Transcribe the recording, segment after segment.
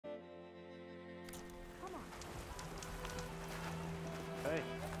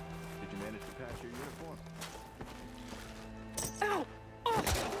Ow! Oh!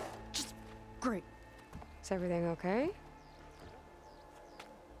 Just great. Is everything okay?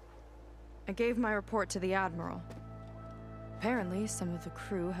 I gave my report to the Admiral. Apparently, some of the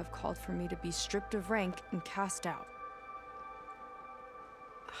crew have called for me to be stripped of rank and cast out.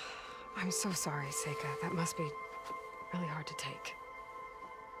 I'm so sorry, Seika. That must be really hard to take.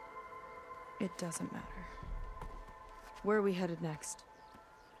 It doesn't matter. Where are we headed next?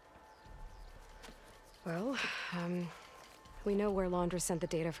 Well, we know where Laundra sent the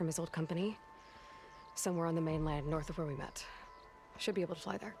data from his old company. Somewhere on the mainland, north of where we met. Should be able to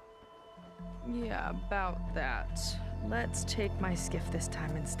fly there. Yeah, about that. Let's take my skiff this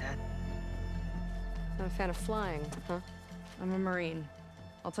time instead. Not a fan of flying, huh? I'm a Marine.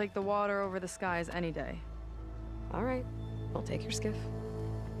 I'll take the water over the skies any day. All right. I'll take your skiff.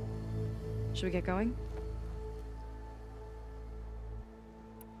 Should we get going?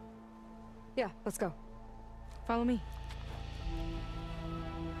 Yeah, let's go. Follow me.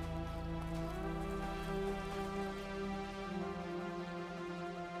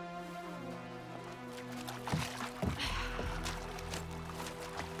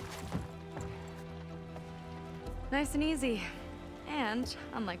 Nice and easy. And,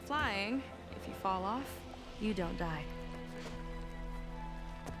 unlike flying, if you fall off, you don't die.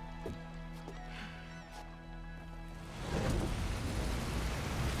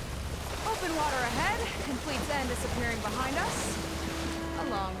 Open water ahead, and Fleet's End disappearing behind us,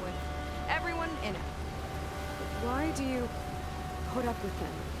 along with everyone in it. Why do you put up with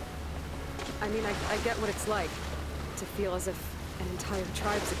them? I mean, I get what it's like to feel as if an entire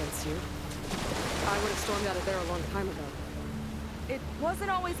tribe's against you. I would have stormed out of there a long time ago. It wasn't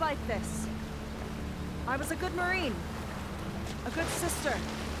always like this. I was a good Marine. A good sister.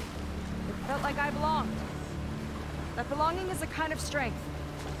 It felt like I belonged. That belonging is a kind of strength.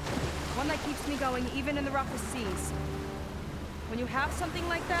 One that keeps me going even in the roughest seas. When you have something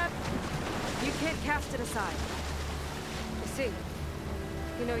like that, you can't cast it aside. You see,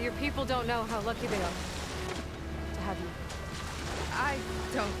 you know, your people don't know how lucky they are to have you. I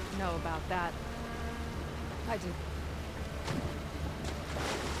don't know about that. I do.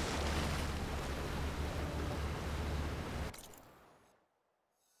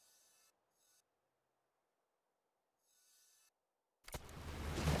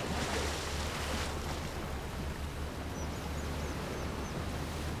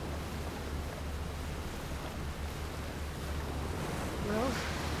 Well,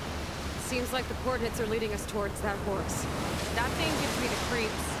 seems like the coordinates are leading us towards that horse. That thing gives me the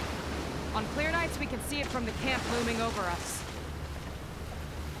creeps. On clear nights, we can see it from the camp looming over us.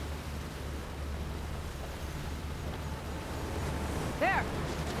 There!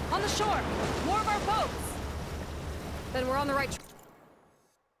 On the shore! More of our boats! Then we're on the right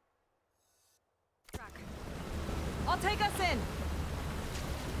track. I'll take us in!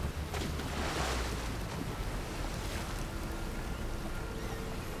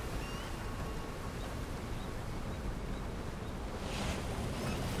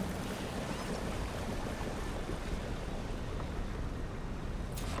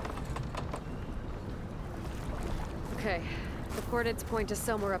 Okay, the coordinates point to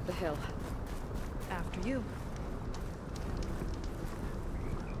somewhere up the hill. After you.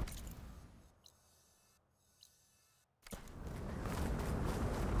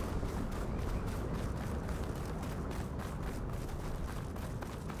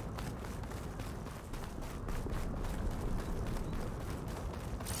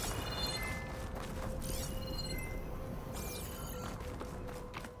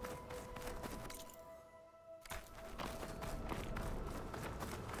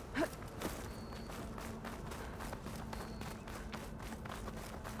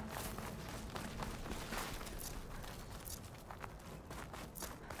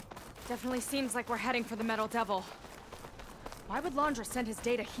 Definitely seems like we're heading for the Metal Devil. Why would Laundra send his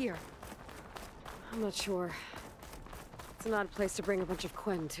data here? I'm not sure. It's an odd place to bring a bunch of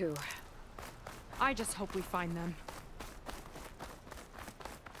Quen, too. I just hope we find them.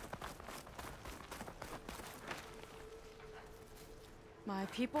 My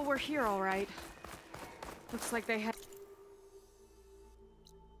people were here, all right. Looks like they had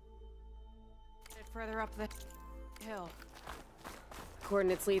further up the hill.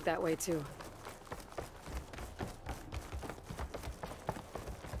 Coordinates lead that way, too.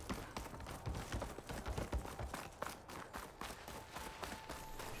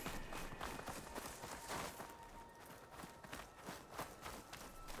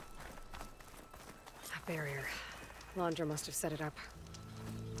 A barrier. Laundra must have set it up.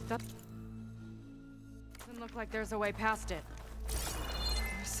 Doesn't look like there's a way past it.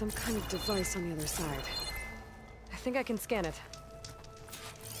 There's some kind of device on the other side. I think I can scan it.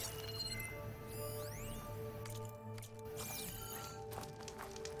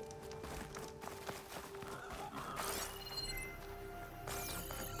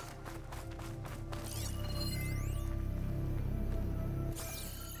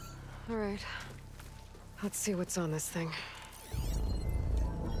 All right. Let's see what's on this thing.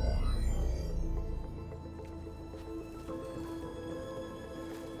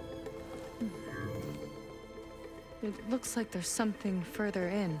 It looks like there's something further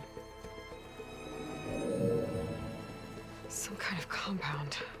in. Some kind of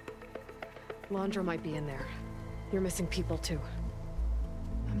compound. Laundra might be in there. You're missing people too.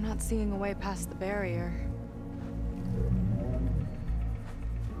 I'm not seeing a way past the barrier.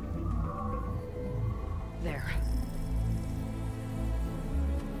 There.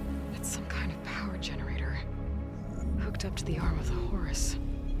 It's some kind of power generator. Hooked up to the arm of the Horus.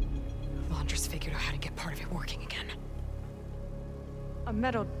 Laundra's figured out how to get part of it working again. A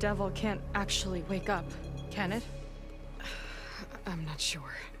metal devil can't actually wake up, can it? I'm not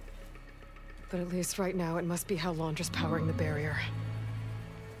sure. But at least right now, it must be how Laundra's powering the barrier.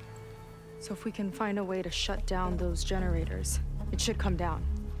 So if we can find a way to shut down those generators, it should come down.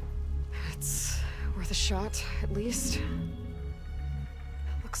 It's worth a shot, at least. It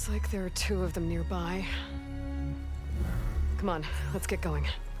looks like there are 2 of them nearby. Come on, let's get going.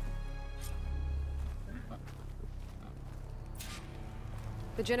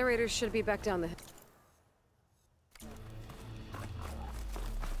 The generators should be back down the hill.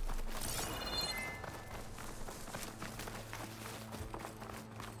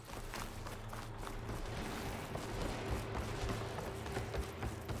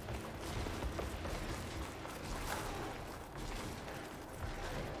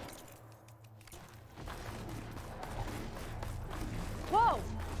 Whoa!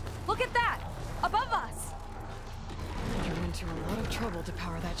 Look at that! Above us! You're into a lot of trouble to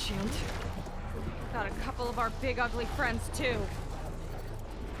power that shield. Got a couple of our big ugly friends too.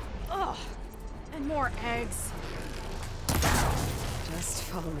 Ugh! And more eggs. Just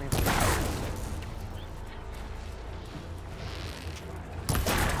follow my lead.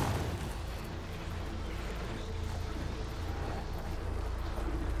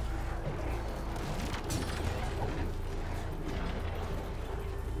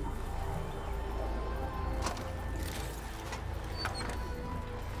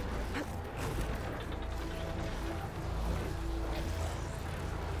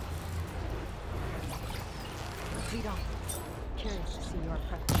 Lead on. Curious to see your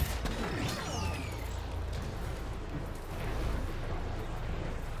approach.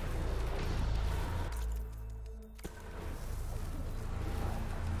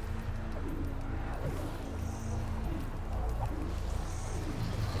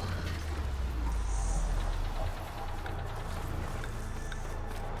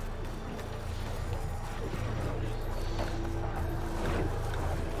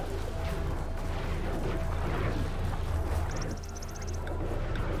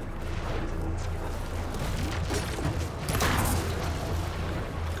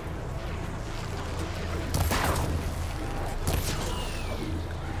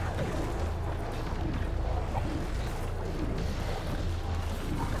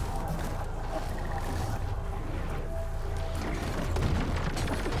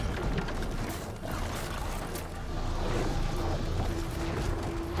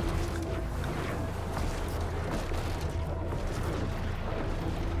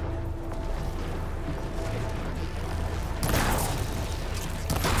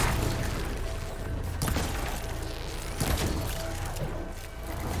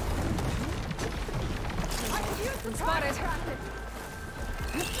 Spotted. Let's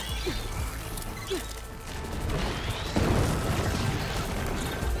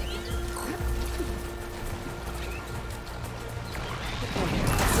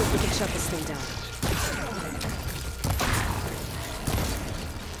see if we can shut this thing down.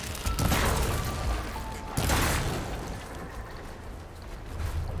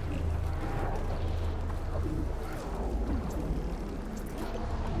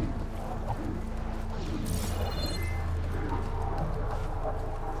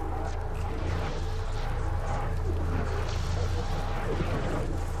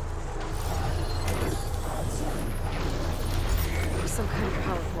 Some kind of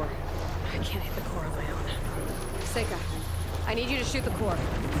power core. I can't hit the core on my own. Seika, I need you to shoot the core.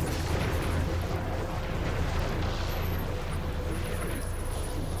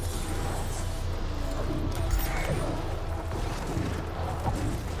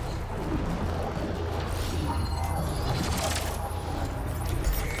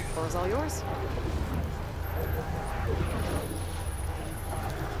 Car's all yours.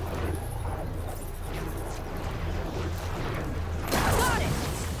 Got it!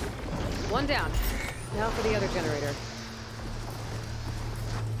 One down. Now for the other generator.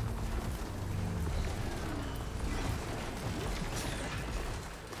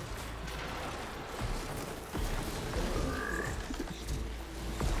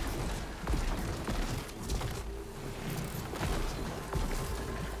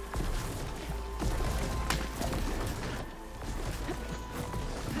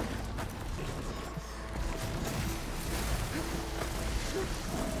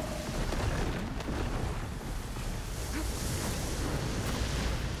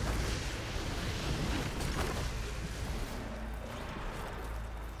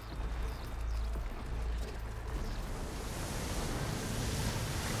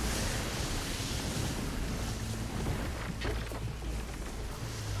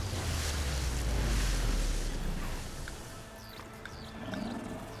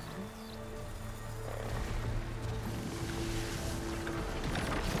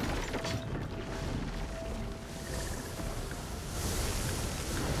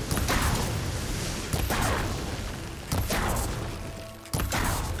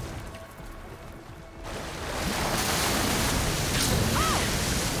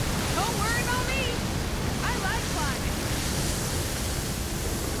 Don't worry about me! I like climbing.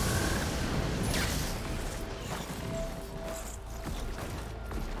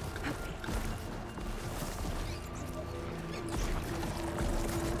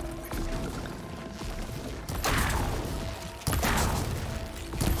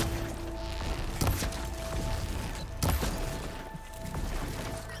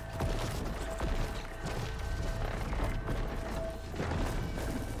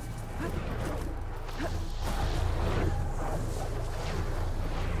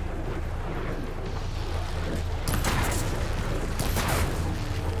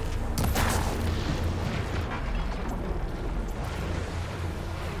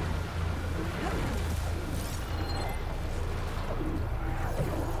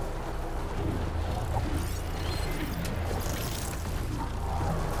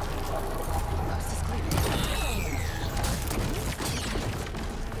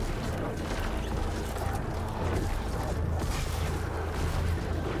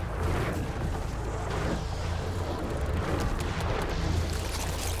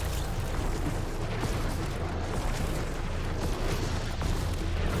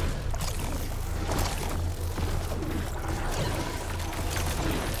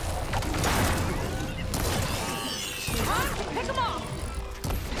 Pick 'em off!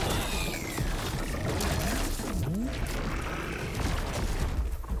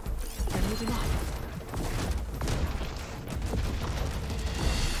 They're moving on.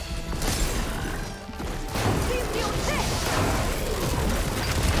 Seize the old thing!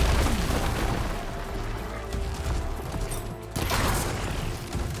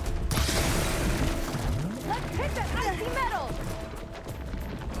 Let's hit that icy metal!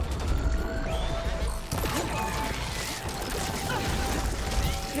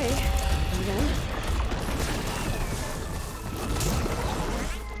 Okay, and then...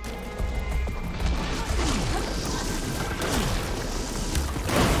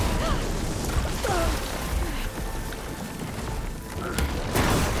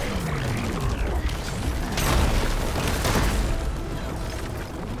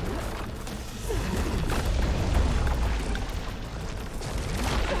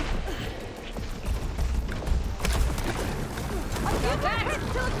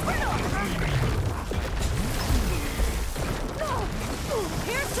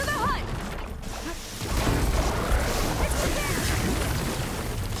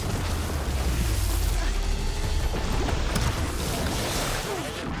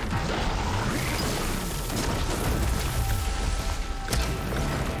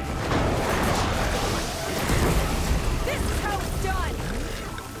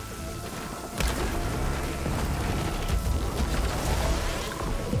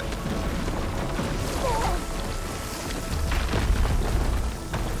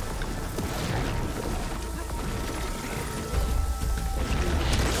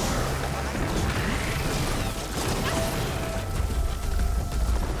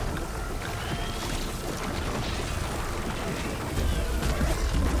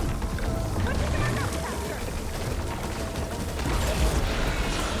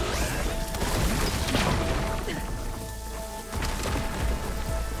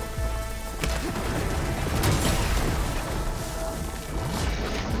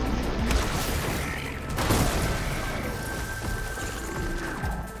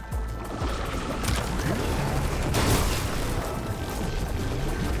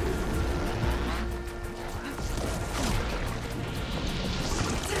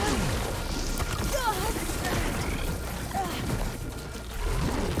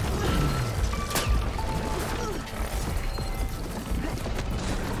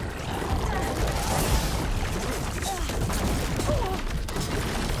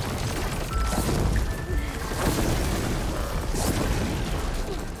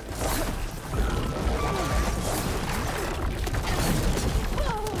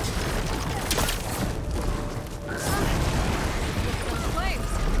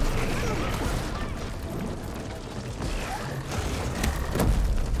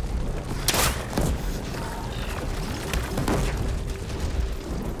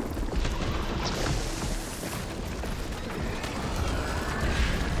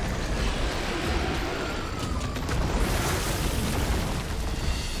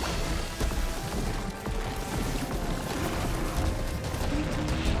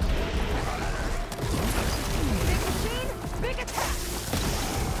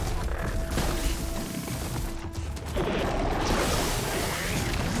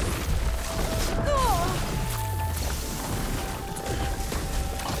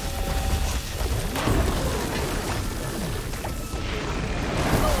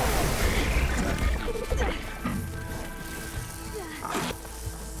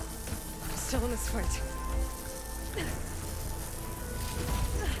 Wait.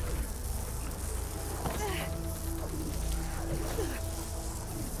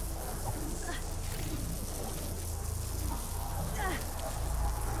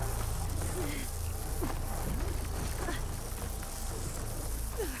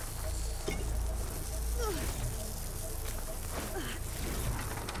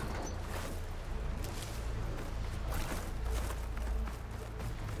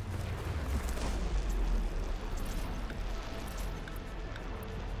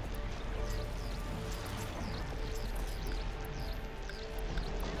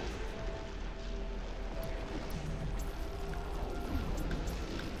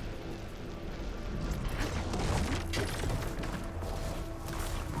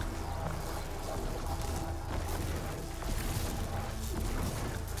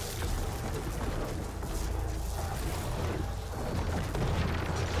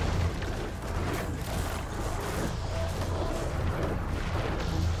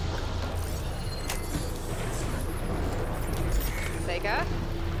 Vega?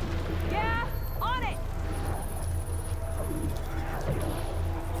 Yeah, on it!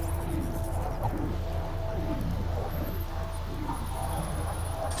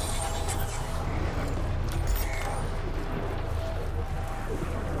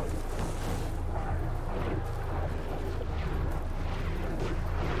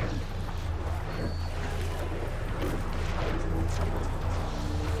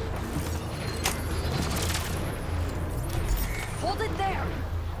 Hold it there!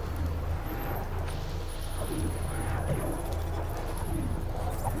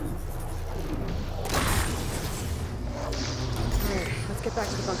 Alright, let's get back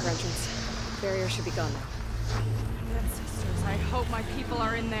to the bunker entrance. Barrier should be gone now. Dead sisters, I hope my people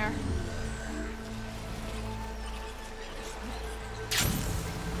are in there.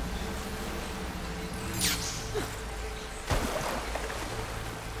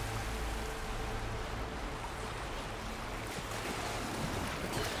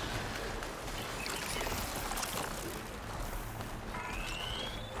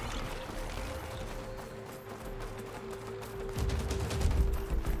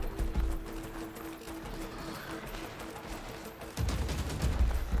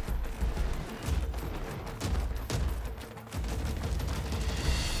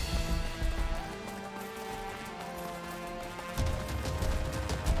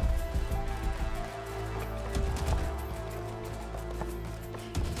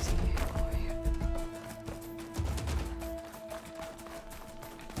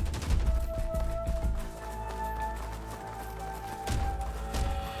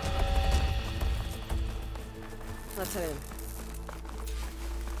 Let's head in.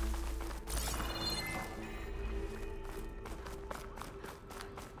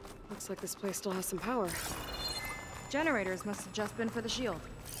 Looks like this place still has some power. Generators must have just been for the shield.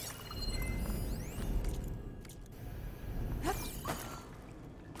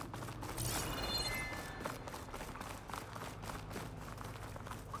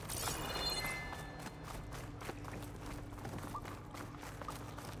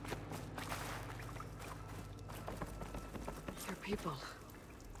 There are people.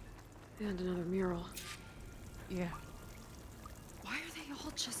 And another mural. Yeah. Why are they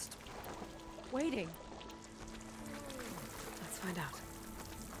all just waiting? Let's find out.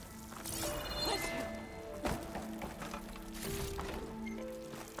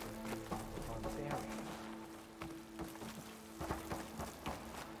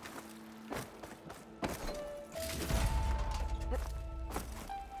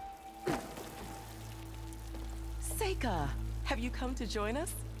 Seika, have you come to join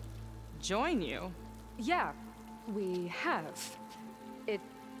us? Join you? Yeah, we have. It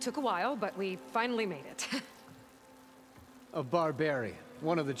took a while, but we finally made it. A barbarian,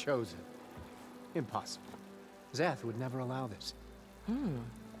 one of the chosen. Impossible. Zeth would never allow this.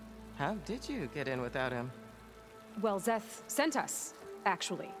 How did you get in without him? Well, Zeth sent us,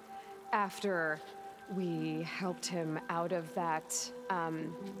 actually. After we helped him out of that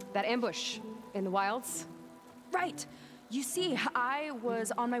ambush in the wilds. Right! You see, I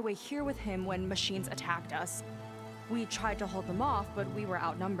was on my way here with him when machines attacked us. We tried to hold them off, but we were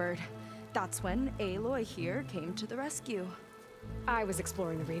outnumbered. That's when Aloy here came to the rescue. I was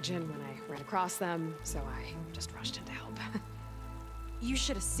exploring the region when I ran across them, so I just rushed in to help. You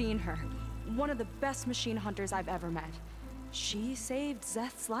should have seen her. One of the best machine hunters I've ever met. She saved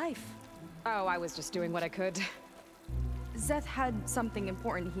Zeth's life. Oh, I was just doing what I could. Zeth had something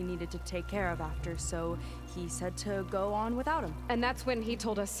important he needed to take care of after, so he said to go on without him. And that's when he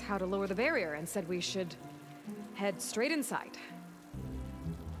told us how to lower the barrier and said we should head straight inside.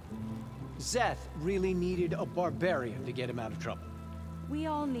 Zeth really needed a barbarian to get him out of trouble. We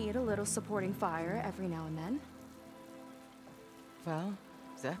all need a little supporting fire every now and then. Well,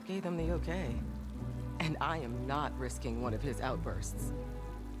 Zeth gave them the okay. And I am not risking one of his outbursts.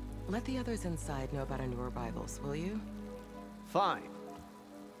 Let the others inside know about our new arrivals, will you? Fine.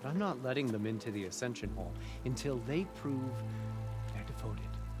 But I'm not letting them into the Ascension Hall until they prove they're devoted.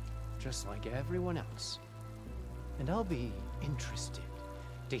 Just like everyone else. And I'll be interested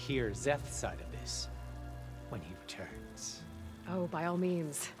to hear Zeth's side of this when he returns. Oh, by all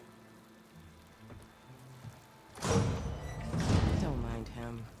means. Don't mind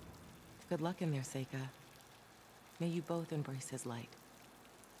him. Good luck in there, Seika. May you both embrace his light.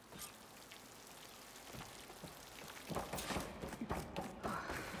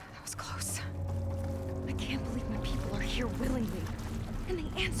 That was close. I can't believe my people are here willingly. And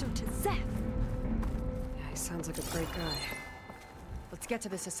they answered to Zeth. Yeah, he sounds like a great guy. Let's get to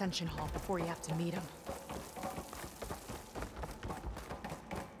this Ascension Hall before you have to meet him.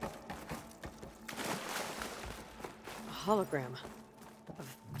 A hologram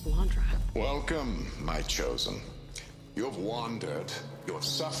of Landra. Welcome, my chosen. You have wandered, you have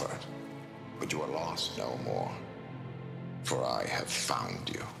suffered, but you are lost no more. For I have found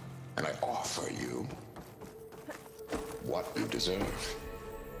you, and I offer you what you deserve.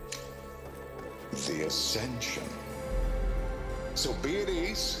 The Ascension. So be at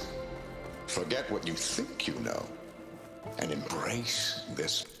ease, forget what you think you know, and embrace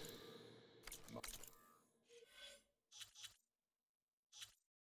this.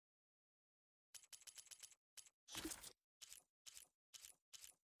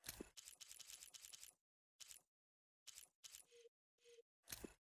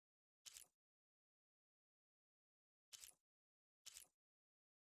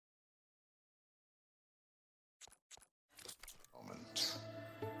 Moment.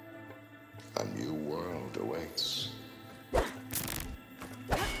 A new world awaits. Okay.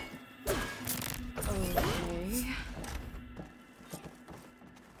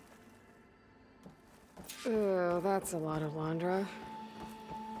 Oh, that's a lot of Landra.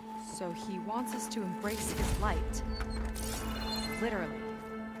 So he wants us to embrace his light. Literally.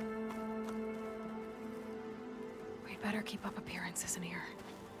 We'd better keep up appearances in here.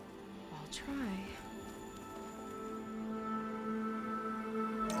 I'll try.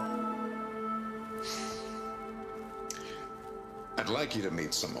 I'd like you to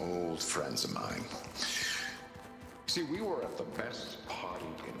meet some old friends of mine. See, we were at the best party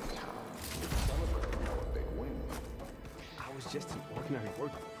in town. Celebrating our big win. I was just an ordinary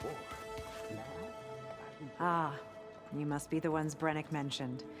worker before. Ah, you must be the ones Brennick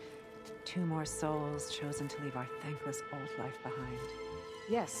mentioned. 2 more souls chosen to leave our thankless old life behind.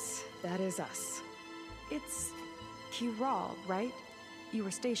 Yes, that is us. It's Kiral, right? You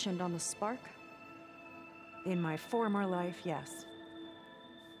were stationed on the Spark? In my former life, yes.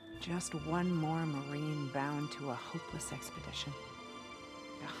 Just one more Marine bound to a hopeless expedition.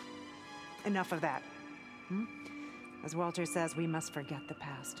 Ugh. Enough of that. As Walter says, we must forget the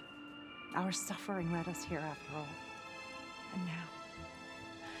past. Our suffering led us here after all. And now,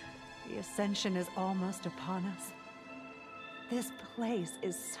 the Ascension is almost upon us. This place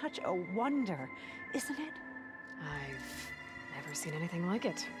is such a wonder, isn't it? I've never seen anything like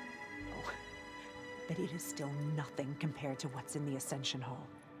it. Oh, but it is still nothing compared to what's in the Ascension Hall.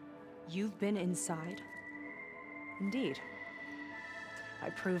 You've been inside? Indeed. I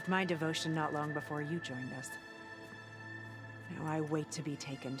proved my devotion not long before you joined us. Now I wait to be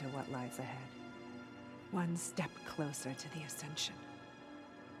taken to what lies ahead. One step closer to the Ascension.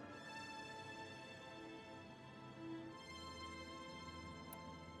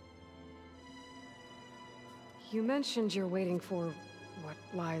 You mentioned you're waiting for what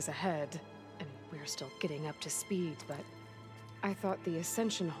lies ahead, and we're still getting up to speed, but I thought the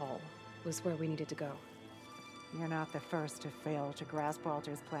Ascension Hall was where we needed to go. You're not the first to fail to grasp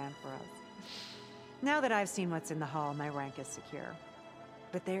Walter's plan for us. Now that I've seen what's in the hall, my rank is secure.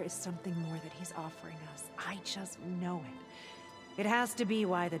 But there is something more that he's offering us. I just know it. It has to be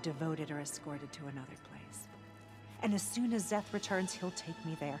why the devoted are escorted to another place. And as soon as Zeth returns, he'll take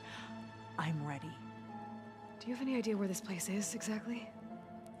me there. I'm ready. Do you have any idea where this place is, exactly?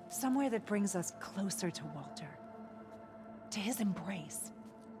 Somewhere that brings us closer to Walter. To his embrace.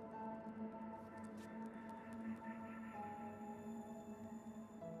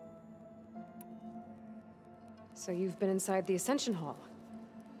 So you've been inside the Ascension Hall.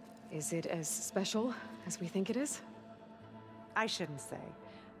 Is it as special as we think it is? I shouldn't say.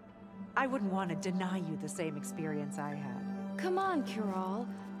 I wouldn't want to deny you the same experience I had. Come on, Kiral.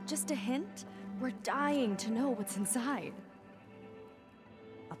 Just a hint? We're dying to know what's inside.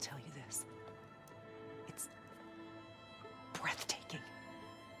 I'll tell you this. breathtaking.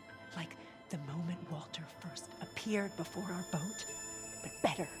 Like the moment Walter first appeared before our boat, but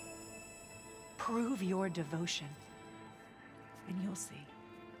better. Prove your devotion, and you'll see.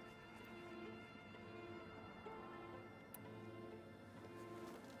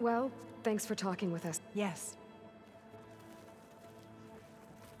 Well, thanks for talking with us. Yes.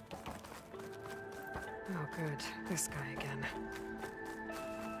 Oh, good. This guy again.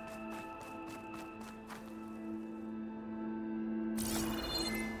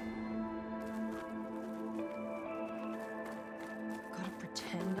 Gotta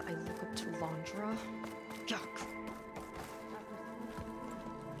pretend I look up to Londra. Yuck.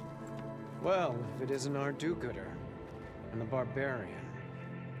 Well, if it isn't our do-gooder and the barbarian.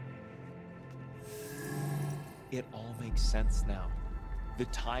 It all makes sense now. The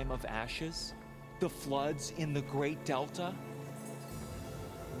time of ashes, the floods in the Great Delta.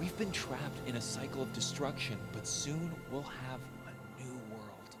 We've been trapped in a cycle of destruction, but soon we'll have a new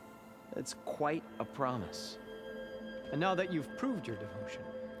world. It's quite a promise. And now that you've proved your devotion,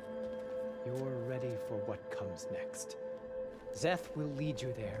 you're ready for what comes next. Zeth will lead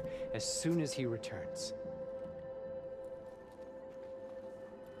you there as soon as he returns.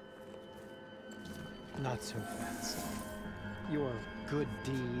 Not so fast. Your good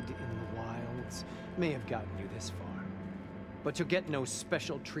deed in the wilds may have gotten you this far, but you'll get no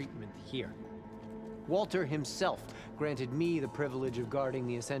special treatment here. Walter himself granted me the privilege of guarding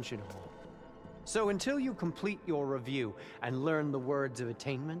the Ascension Hall. So until you complete your review and learn the words of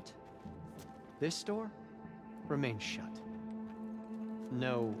attainment, this door remains shut.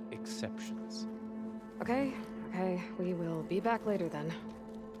 No exceptions. Okay, we will be back later then.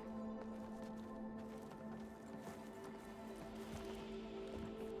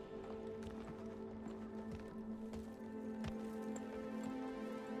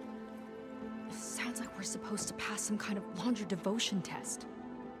 Sounds like we're supposed to pass some kind of Londra devotion test.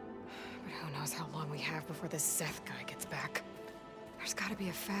 But who knows how long we have before this Zeth guy gets back. There's gotta be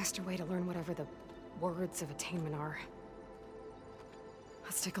a faster way to learn whatever the words of attainment are.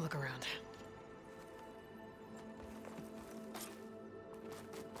 Let's take a look around.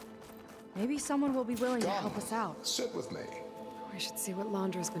 Maybe someone will be willing to help us out. Sit with me. We should see what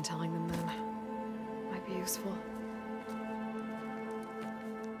Londra's been telling them then. Might be useful.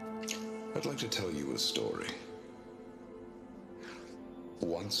 I'd like to tell you a story.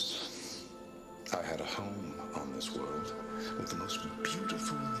 Once, I had a home on this world with the most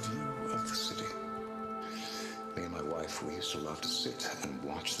beautiful view of the city. Me and my wife, we used to love to sit and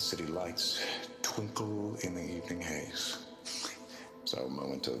watch the city lights twinkle in the evening haze. It's our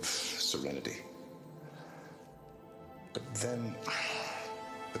moment of serenity. But then,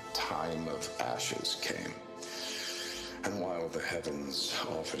 the time of ashes came. And while the heavens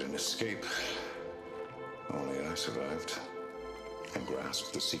offered an escape, only I survived and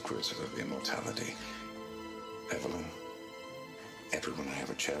grasped the secrets of immortality. Evelyn, everyone I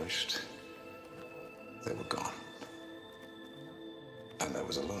ever cherished, they were gone. And I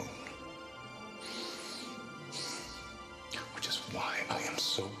was alone. Which is why I am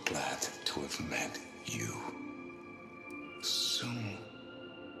so glad to have met you. Soon,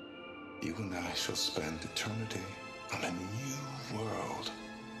 you and I shall spend eternity on a new world.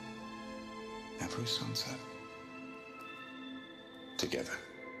 Every sunset. Together.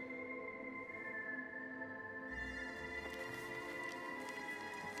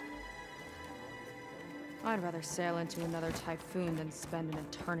 I'd rather sail into another typhoon than spend an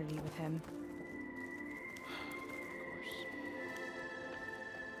eternity with him.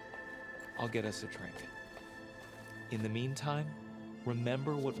 I'll get us a drink. In the meantime,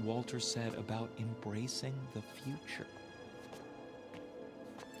 remember what Walter said about embracing the future.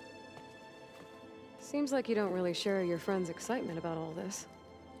 Seems like you don't really share your friend's excitement about all this.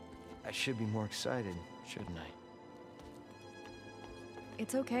 I should be more excited, shouldn't I?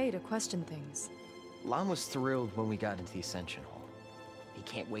 It's okay to question things. Lon was thrilled when we got into the Ascension Hall. He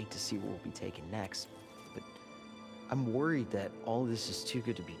can't wait to see where we'll be taken next, but I'm worried that all this is too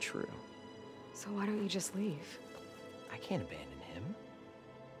good to be true. So why don't you just leave? I can't abandon him.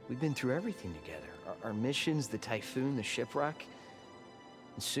 We've been through everything together. Our missions, the typhoon, the shipwreck.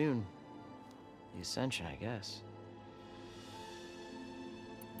 And soon, the Ascension, I guess.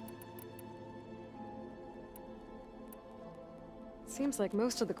 Seems like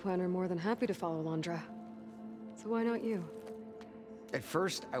most of the clan are more than happy to follow Londra. So why not you? At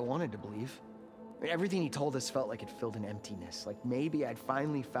first, I wanted to believe. I mean, everything he told us felt like it filled an emptiness, like maybe I'd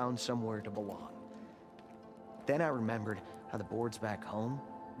finally found somewhere to belong. Then I remembered how the boards back home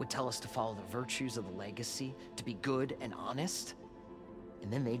would tell us to follow the virtues of the legacy, to be good and honest.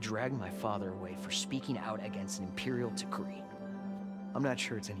 And then they dragged my father away for speaking out against an imperial decree. I'm not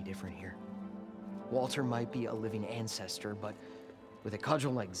sure it's any different here. Walter might be a living ancestor, but with a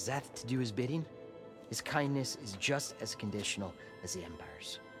cudgel like Szeth to do his bidding, his kindness is just as conditional as the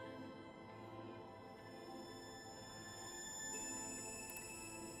Empire's.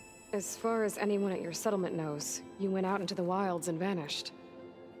 As far as anyone at your settlement knows, you went out into the wilds and vanished.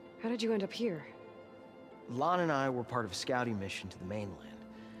 How did you end up here? Lon and I were part of a scouting mission to the mainland,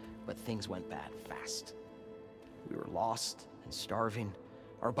 but things went bad fast. We were lost and starving,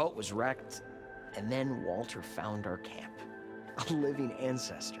 our boat was wrecked, and then Walter found our camp. A living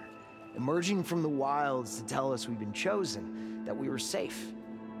ancestor, emerging from the wilds to tell us we'd been chosen, that we were safe.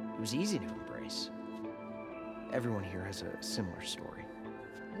 It was easy to embrace. Everyone here has a similar story.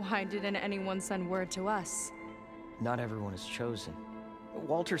 Why didn't anyone send word to us? Not everyone is chosen.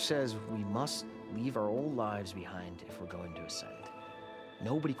 Walter says we must leave our old lives behind if we're going to ascend.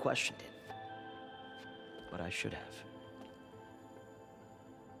 Nobody questioned it. But I should have.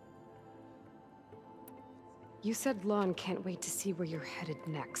 You said Lon can't wait to see where you're headed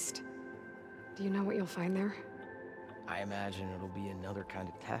next. Do you know what you'll find there? I imagine it'll be another kind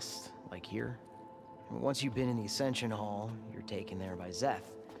of test, like here. Once you've been in the Ascension Hall, you're taken there by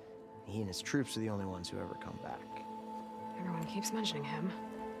Szeth. He and his troops are the only ones who ever come back. Everyone keeps mentioning him.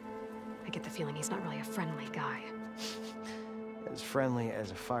 I get the feeling he's not really a friendly guy. As friendly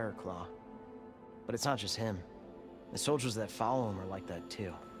as a Fireclaw. But it's not just him. The soldiers that follow him are like that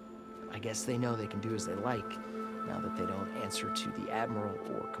too. I guess they know they can do as they like, now that they don't answer to the Admiral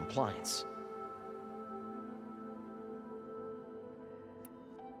or compliance.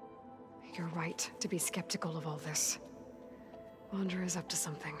 You're right to be skeptical of all this. Wander is up to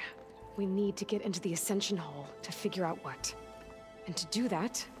something. We need to get into the Ascension Hall to figure out what. And to do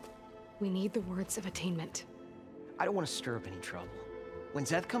that, we need the words of attainment. I don't want to stir up any trouble. When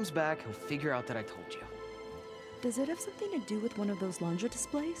Szeth comes back, he'll figure out that I told you. Does it have something to do with one of those laundry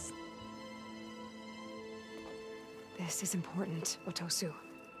displays? This is important, Otosu.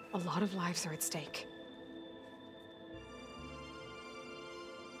 A lot of lives are at stake.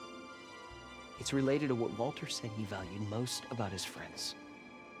 It's related to what Walter said he valued most about his friends.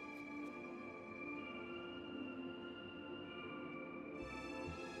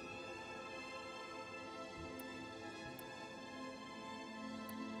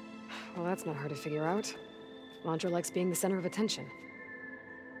 Well, that's not hard to figure out. Landra likes being the center of attention.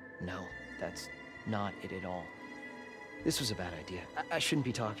 No, that's not it at all. This was a bad idea. I shouldn't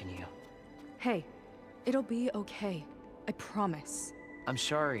be talking to you. Hey, it'll be okay. I promise. I'm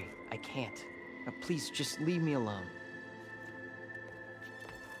sorry, I can't. Please, just leave me alone.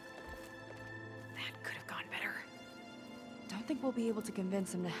 That could have gone better. Don't think we'll be able to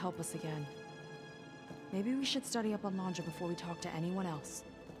convince him to help us again. Maybe we should study up on Landra before we talk to anyone else.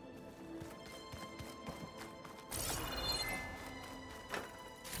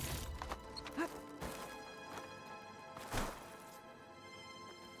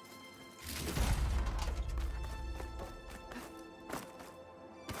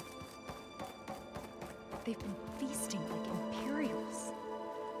 They've been feasting like Imperials.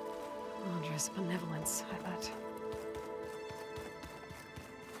 Landra's benevolence, I bet.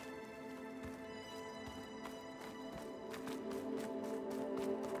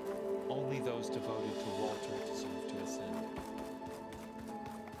 Only those devoted to Walter deserve to ascend.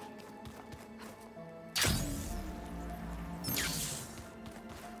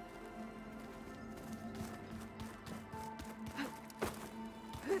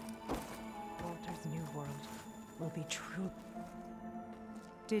 Walter's new world will be true.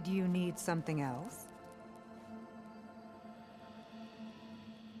 Did you need something else?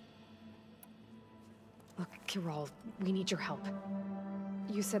 Look, Kiral, we need your help.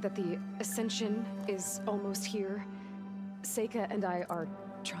 You said that the Ascension is almost here. Seika and I are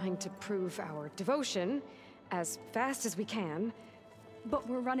trying to prove our devotion as fast as we can. But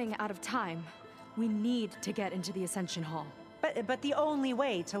we're running out of time. We need to get into the Ascension Hall. But the only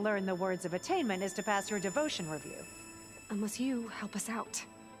way to learn the words of attainment is to pass your devotion review. Unless you help us out.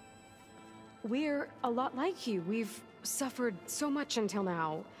 We're a lot like you. We've suffered so much until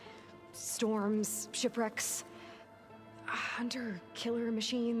now. Storms, shipwrecks, hunter-killer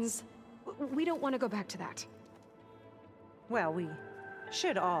machines. We don't want to go back to that. Well, we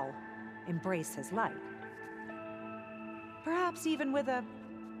should all embrace his light. Perhaps even with a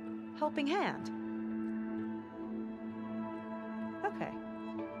helping hand. Okay.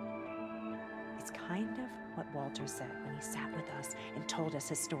 It's kind of what Walter said when he sat with us and told us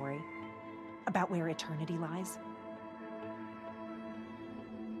his story about where eternity lies.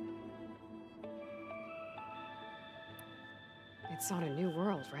 It's on a new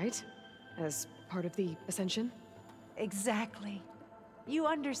world, right? As part of the Ascension? Exactly. You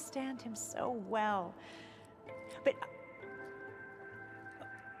understand him so well. But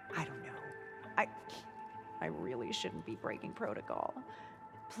I don't know. I really shouldn't be breaking protocol.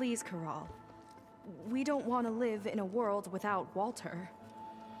 Please, Corral. We don't want to live in a world without Walter.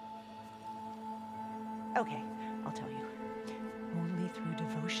 Okay, I'll tell you. Only through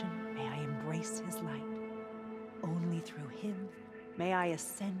devotion may I embrace his light. Only through him may I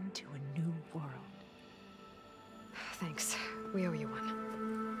ascend to a new world. Thanks. We owe you one.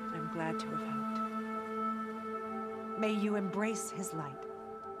 I'm glad to have helped. May you embrace his light.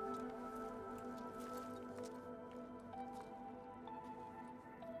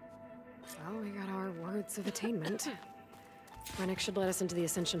 Well, we got our words of attainment. Rennick should let us into the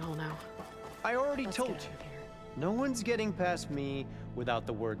Ascension Hall now. I already Let's told get you. out of here. No one's getting past me without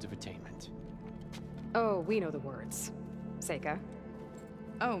the words of attainment. Oh, we know the words. Seika.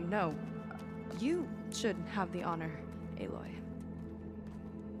 Oh, no. You should have the honor, Aloy.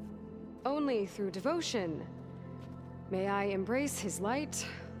 Only through devotion may I embrace his light.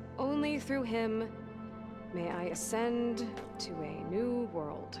 Only through him may I ascend to a new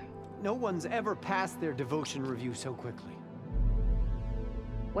world. No one's ever passed their devotion review so quickly.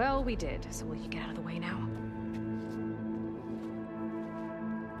 Well, we did, so will you get out of the way now?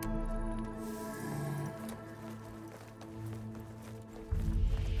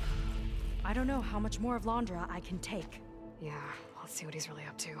 I don't know how much more of Londra I can take. Yeah, let's see what he's really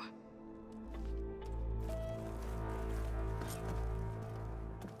up to.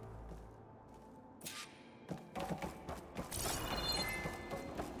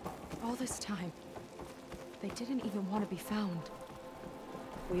 All this time, they didn't even want to be found.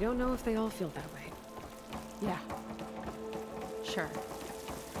 We don't know if they all feel that way. Yeah. Sure.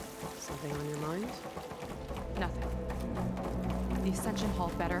 Something on your mind? Nothing. The Ascension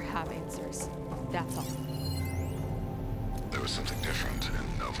Hall better have answers. That's all. There was something different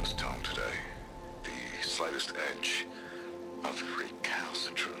in Nova's tone today. The slightest edge of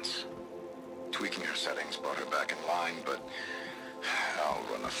recalcitrance. Tweaking her settings brought her back in line, but I'll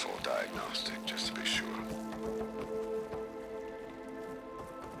run a full diagnostic just to be sure.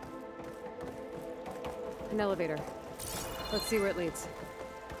 An elevator. Let's see where it leads.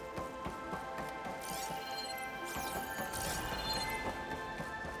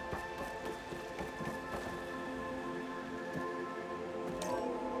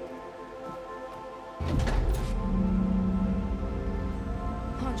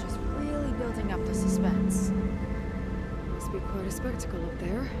 Punch is really building up the suspense. Must be quite a spectacle up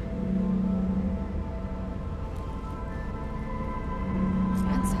there.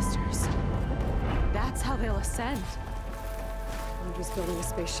 Ancestors. That's how they'll ascend. I'm just building a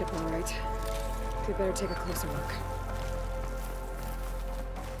spaceship, all right. We better take a closer look.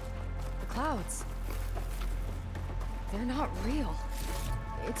 The clouds. They're not real.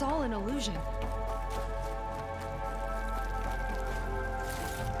 It's all an illusion.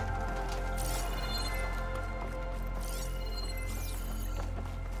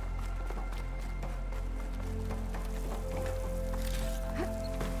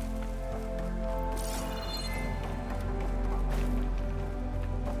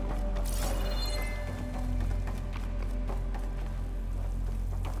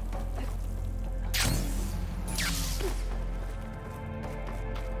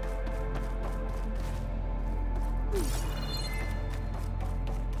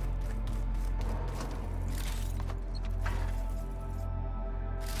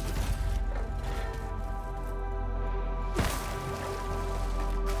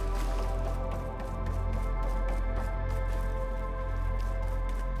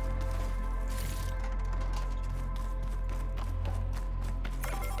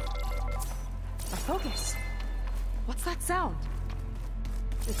 Focus. What's that sound?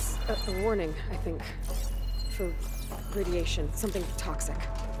 It's a warning, I think. For radiation, something toxic.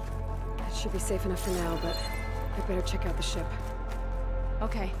 It should be safe enough for now, but I better check out the ship.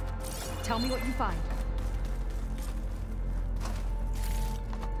 Okay. Tell me what you find.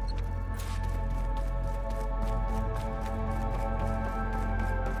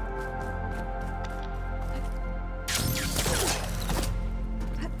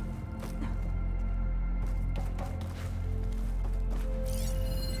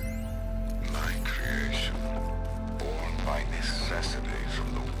 My creation, born by necessity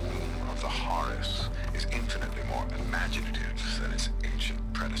from the womb of the Horus, is infinitely more imaginative than its ancient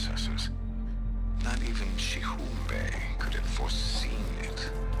predecessors. Not even Chihumbe could have foreseen it.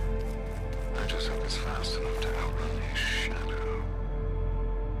 I just hope it's fast enough to outrun his shadow.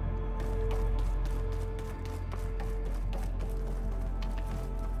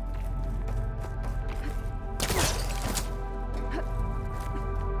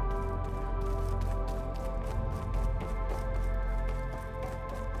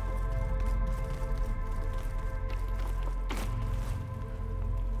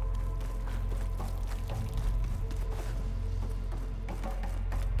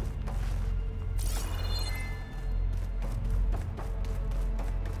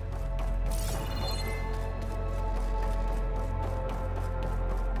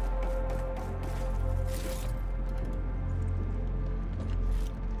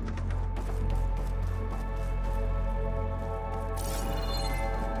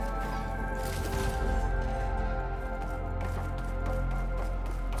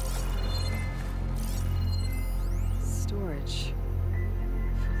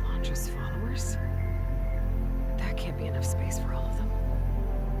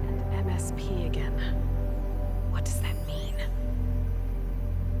 ESP again. What does that mean?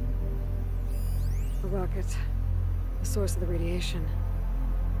 The rocket. The source of the radiation.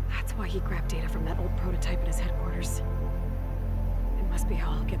 That's why he grabbed data from that old prototype at his headquarters. It must be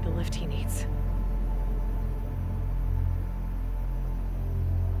how I'll get the lift he needs.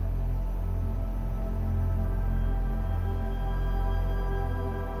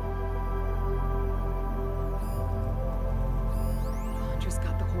 Andre's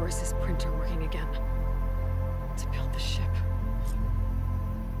got the Horus's printer working again. To build the ship.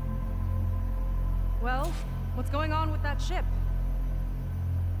 Well, what's going on with that ship?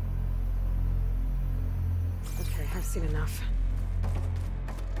 Okay, I've seen enough.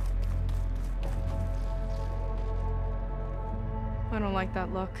 I don't like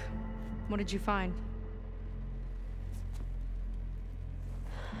that look. What did you find?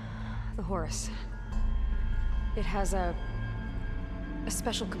 The Horus. It has a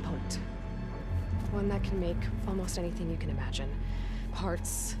special component. One that can make almost anything you can imagine.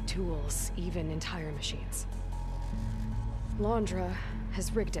 Parts, tools, even entire machines. Laundra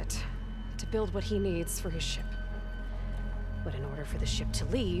has rigged it to build what he needs for his ship. But in order for the ship to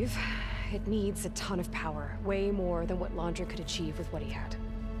leave, it needs a ton of power, way more than what Laundra could achieve with what he had.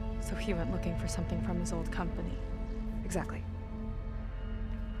 So he went looking for something from his old company. Exactly.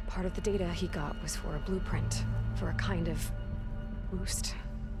 Part of the data he got was for a blueprint, for a kind of boost.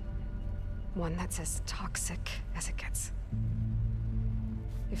 One that's as toxic as it gets.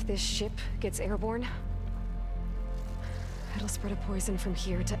 If this ship gets airborne, it'll spread a poison from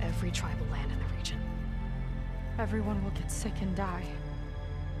here to every tribal land in the region. Everyone will get sick and die.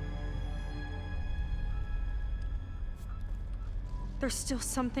 There's still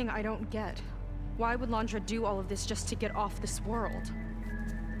something I don't get. Why would Laundra do all of this just to get off this world?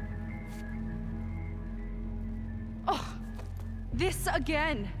 Oh, this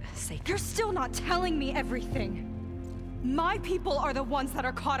again! You're still not telling me everything. My people are the ones that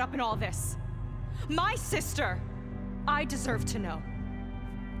are caught up in all this. My sister! I deserve to know.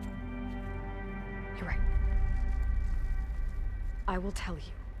 You're right. I will tell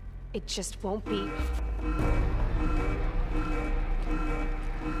you. It just won't be...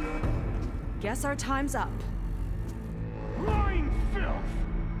 Guess our time's up. Lying filth!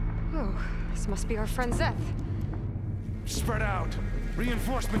 Oh, this must be our friend Zeth. Spread out.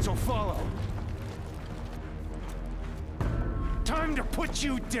 Reinforcements will follow. Time to put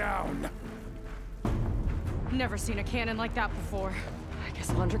you down! Never seen a cannon like that before. I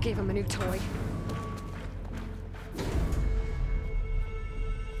guess Laundra gave him a new toy.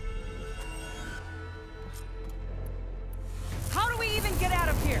 How do we even get out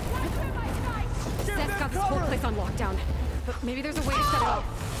of here? Zeth got this whole place on lockdown. But maybe there's a way to set it up.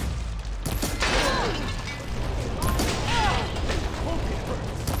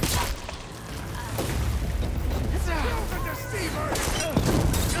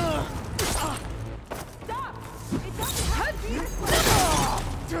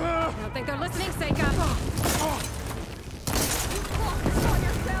 I don't think they're listening, Seika.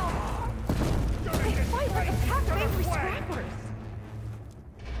 They fight like a pack of angry scrappers.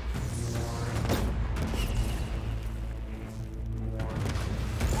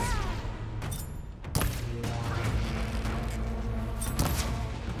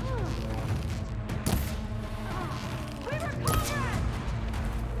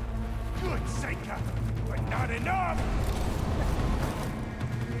 Good, Seika, but not enough!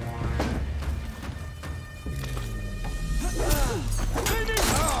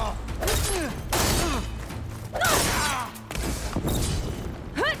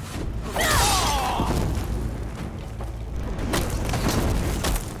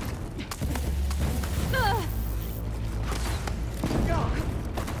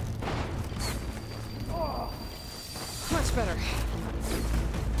 Much better.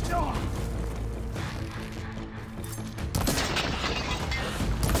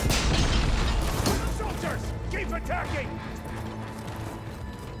 Soldiers, keep attacking!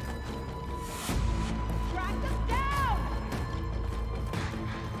 Track them down!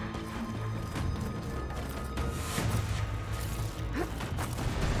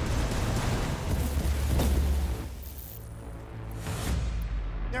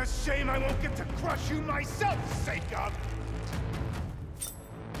 Now shame I won't get to crush you myself, Seika!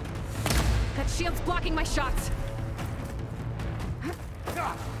 That shield's blocking my shots.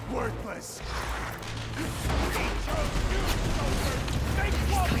 Ah, worthless! He chose you, soldiers! Make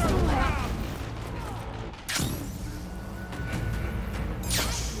Walker proud!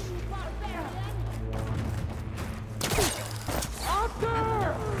 Out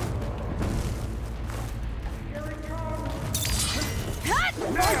there! Here he comes!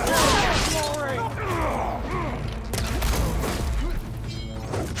 Now!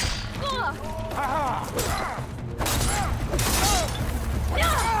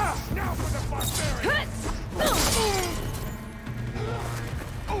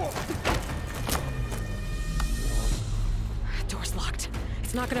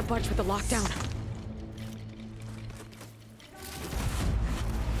 It's not gonna budge with the lockdown.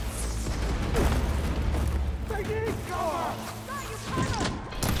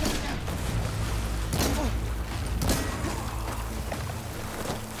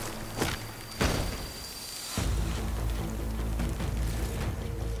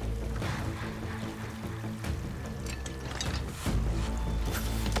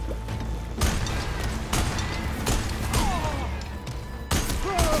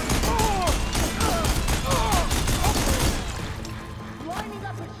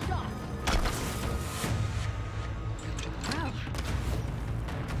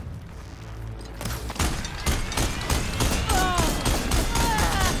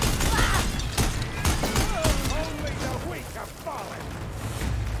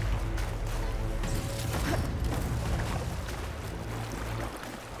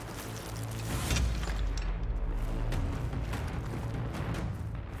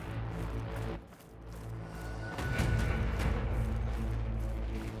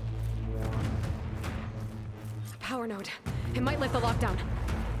 Power node. It might lift the lockdown.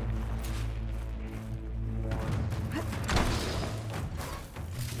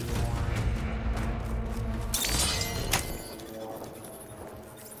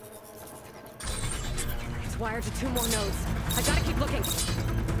 It's wired to 2 more nodes. I gotta keep looking.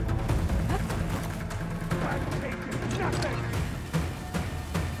 Nothing!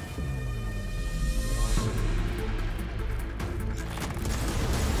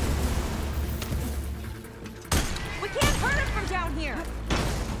 We can't hurt it from down here!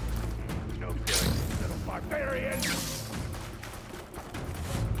 No good, little barbarian!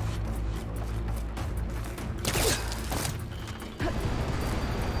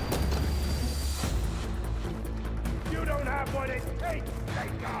 You don't have what it takes,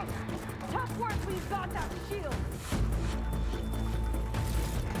 Jacob! Tough work, we've got that shield!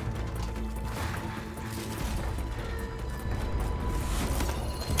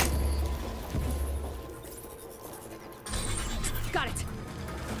 Got it.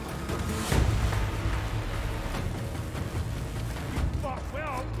 Fought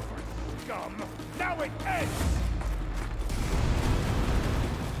well, scum! Now it ends!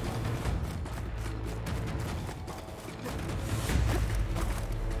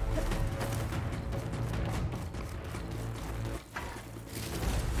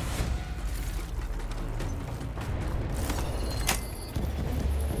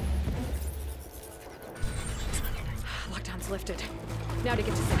 Lockdown's lifted. Now to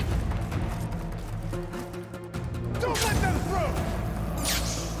get to Zach. Don't let them through!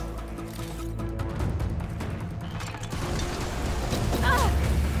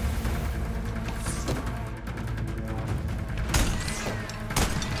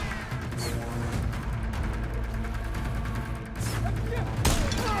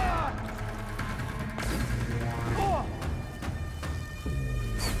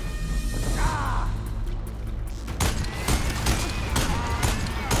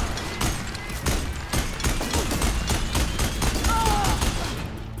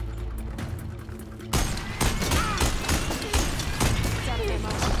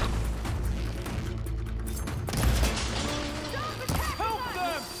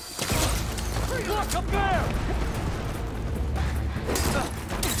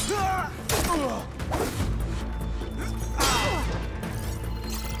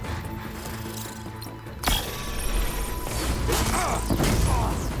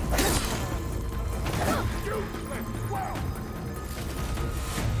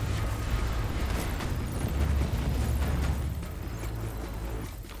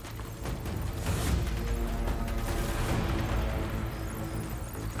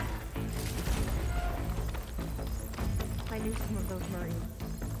 I knew some of those Marines.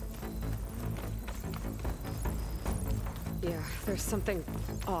 Yeah, there's something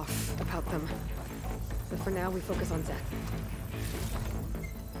off about them. But for now, we focus on Zach.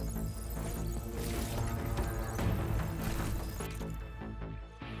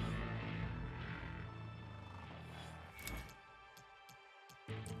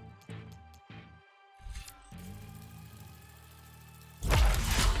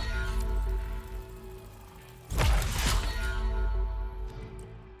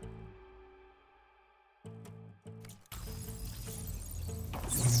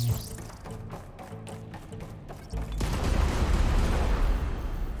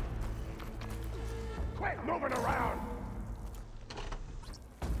 Quit moving around!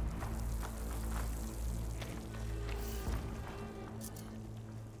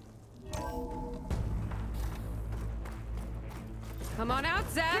 Come on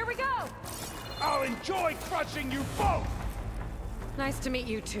out, Zach! Here we go! I'll enjoy crushing you both! Nice to meet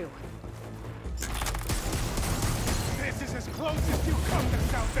you too. This is as close as you come to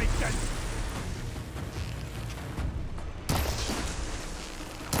salvation!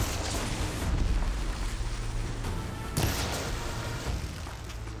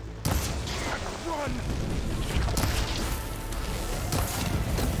 Run!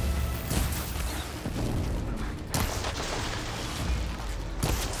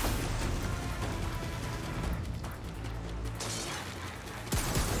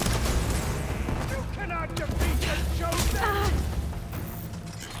 You cannot defeat the chosen!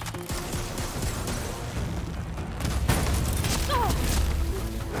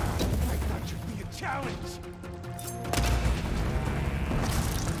 I thought you'd be a challenge!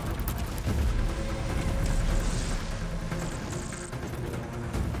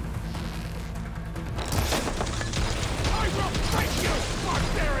 I will break you,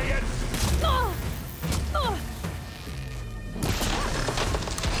 barbarian!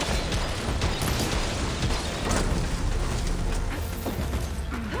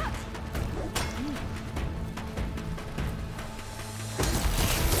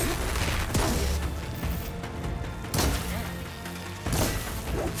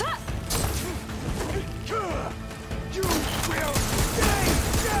 You will stay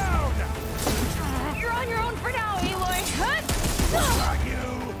down! You're on your own for now, Aloy. Not you!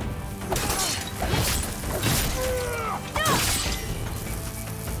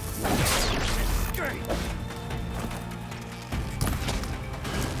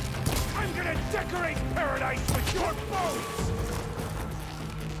 I'm gonna decorate paradise with your bones!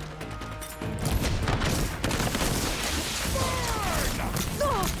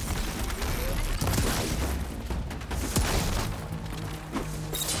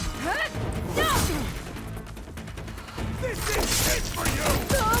 Burn! This is it for you!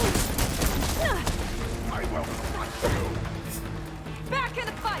 I will crush you! Back in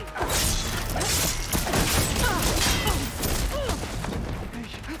the fight!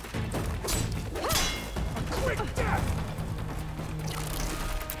 A quick death!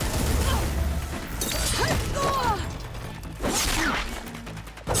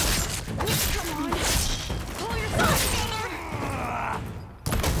 Come on! Pull yourself together!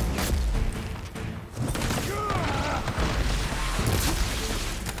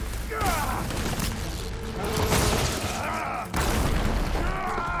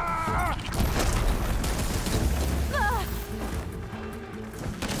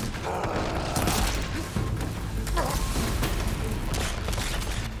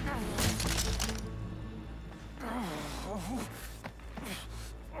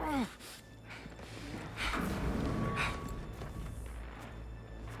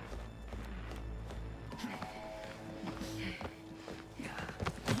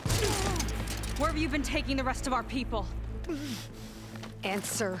 Where have you been taking the rest of our people?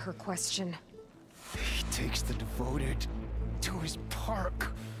 Answer her question. He takes the devoted to his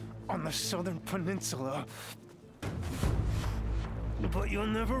park on the southern peninsula. But you'll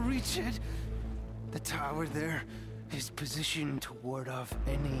never reach it. The tower there is positioned to ward off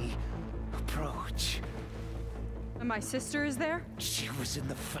any approach. And my sister is there? She was in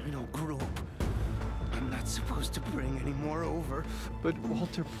the final group. I'm not supposed to bring any more over. But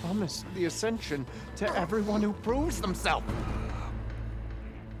Walter promised the Ascension to everyone who proves themselves.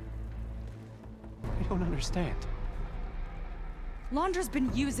 I don't understand. Londra's been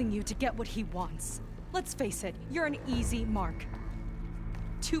using you to get what he wants. Let's face it, you're an easy mark.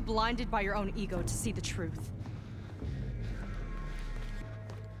 Too blinded by your own ego to see the truth.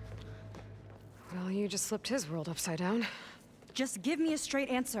 Well, you just flipped his world upside down. Just give me a straight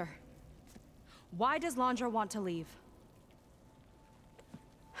answer. Why does Londra want to leave?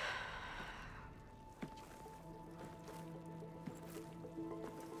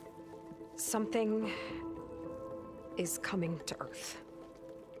 Something is coming to Earth.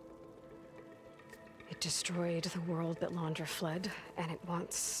 It destroyed the world that Londra fled, and it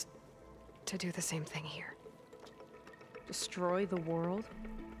wants to do the same thing here. Destroy the world?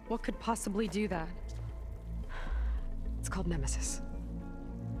 What could possibly do that? It's called Nemesis.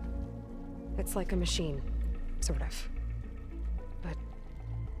 It's like a machine, sort of. But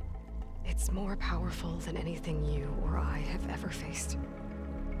it's more powerful than anything you or I have ever faced.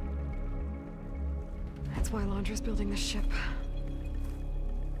 That's why Londra's building this ship.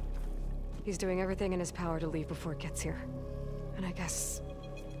 He's doing everything in his power to leave before it gets here. And I guess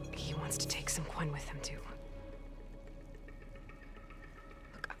he wants to take some Quen with him, too.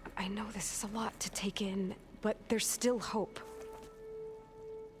 Look, I know this is a lot to take in, but there's still hope.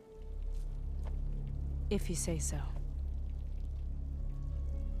 If you say so.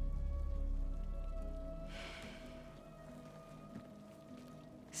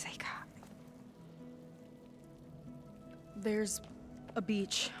 There's a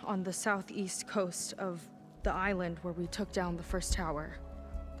beach on the southeast coast of the island where we took down the first tower.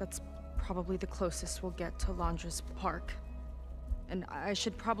 That's probably the closest we'll get to Londra's Park. And I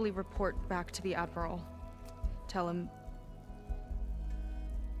should probably report back to the Admiral. Tell him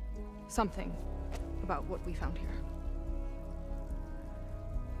something about what we found here.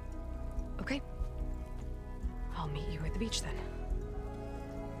 Okay. I'll meet you at the beach then.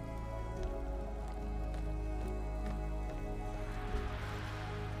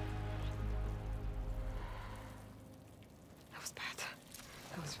 That was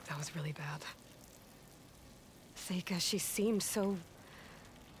bad. That was really bad. Seika, she seemed so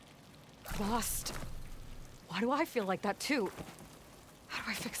lost. Why do I feel like that too? How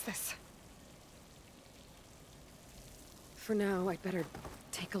do I fix this? For now, I'd better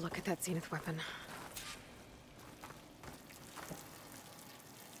take a look at that Zenith weapon.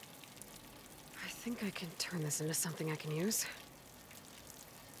 I think I can turn this into something I can use.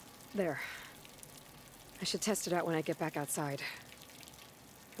 There. I should test it out when I get back outside.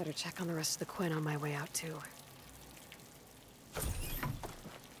 Better check on the rest of the Quen on my way out, too.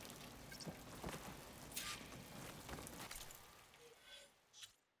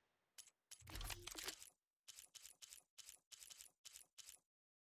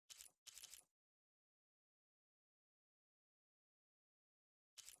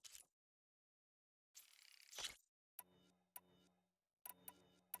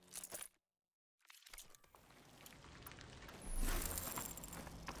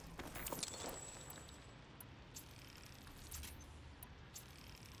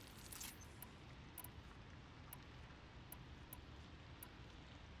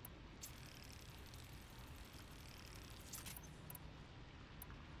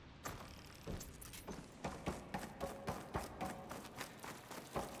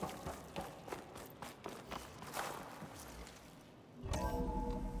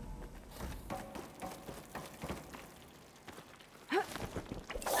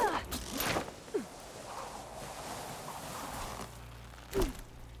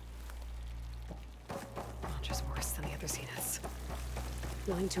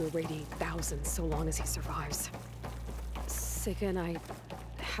 Willing to irradiate thousands so long as he survives. Seika and I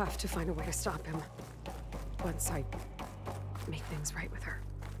have to find a way to stop him. Once I make things right with her.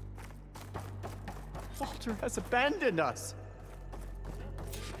 Walter has abandoned us!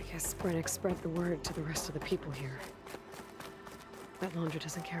 I guess Brennick spread the word to the rest of the people here. That Londra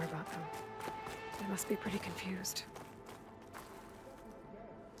doesn't care about them. They must be pretty confused.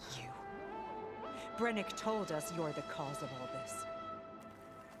 You. Brennick told us you're the cause of all this.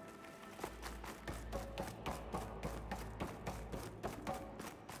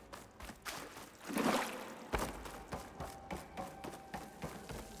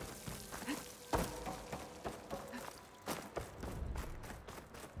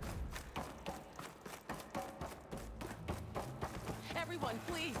 Everyone,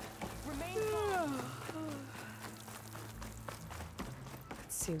 please, remain calm.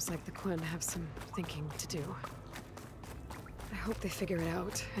 It seems like the Quen have some thinking to do. I hope they figure it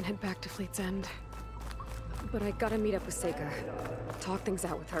out and head back to Fleet's End. But I gotta meet up with Seika, talk things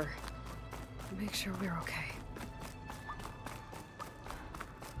out with her, make sure we're okay.